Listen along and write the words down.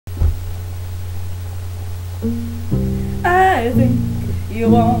I think you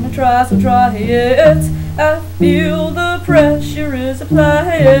wanna try, so try it. I feel the pressure is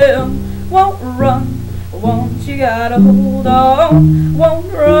applying. Won't run once you gotta hold on.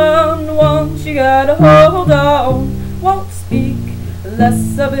 Won't run once you gotta hold on. Won't speak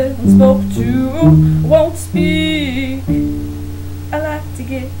less I've been spoke to. Won't speak. I like to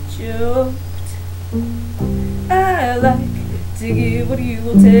get choked. I like to give what you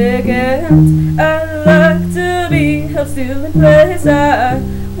will take, and I like to be held still in place. I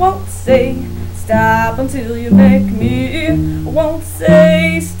won't say stop until you make me. Won't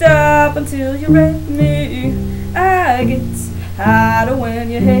say stop until you wreck me. I get harder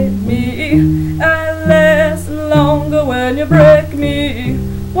when you hit me. I last longer when you break me.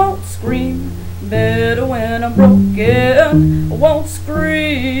 Won't scream better when I'm broken. Won't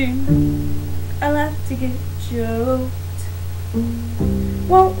scream. I like to get choked.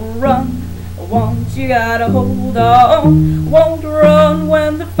 Won't run once you gotta hold on. Won't run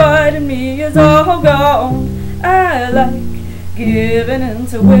when the fight in me is all gone. I like giving in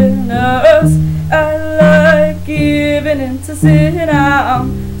to winners. I like giving in to sin.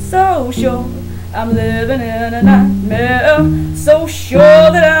 I'm so sure I'm living in a nightmare. So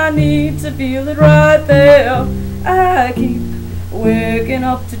sure that I need to feel it right there. I keep waking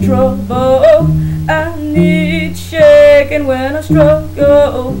up to trouble. I need shaking when I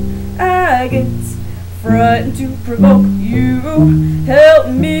struggle. I get frightened to provoke you. Help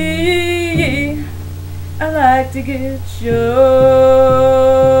me. I like to get choked.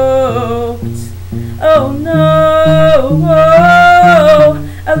 Oh no,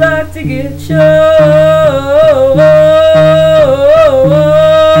 I like to get choked.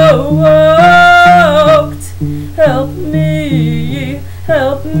 Help me,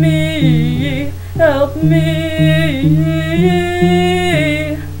 help me, help me.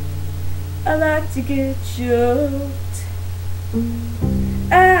 I like to get choked.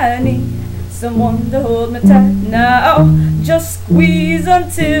 I need someone to hold me tight now. Just squeeze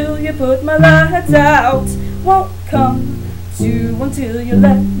until you put my lights out. Won't come to until you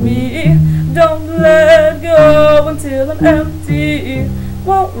let me. Don't let go until I'm empty.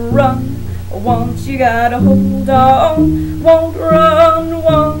 Won't run once you gotta hold on. Won't run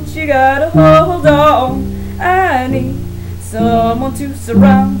once you gotta hold on. I need someone to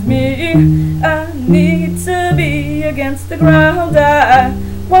surround me. I need to be against the ground. I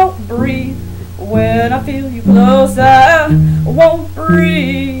won't breathe when I feel you close. I won't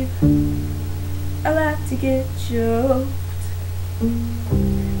breathe. I like to get choked.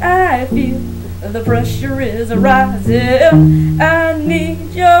 I feel the pressure is rising. I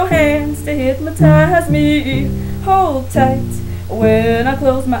need your hands to hypnotize me. Hold tight when I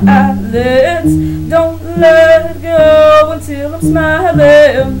close my eyelids. Don't let go until I'm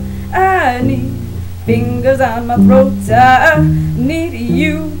smiling. I need fingers on my throat. I need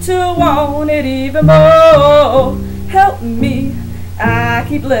you to want it even more. Help me, I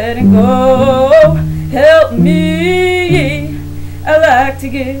keep letting go. Help me, I like to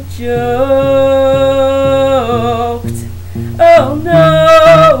get choked. Oh no,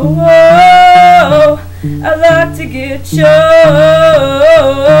 I like to get choked.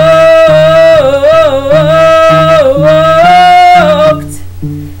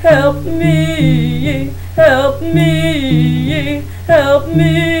 Help me, help me, help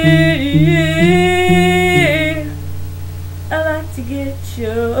me. I like to get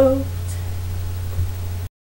choked.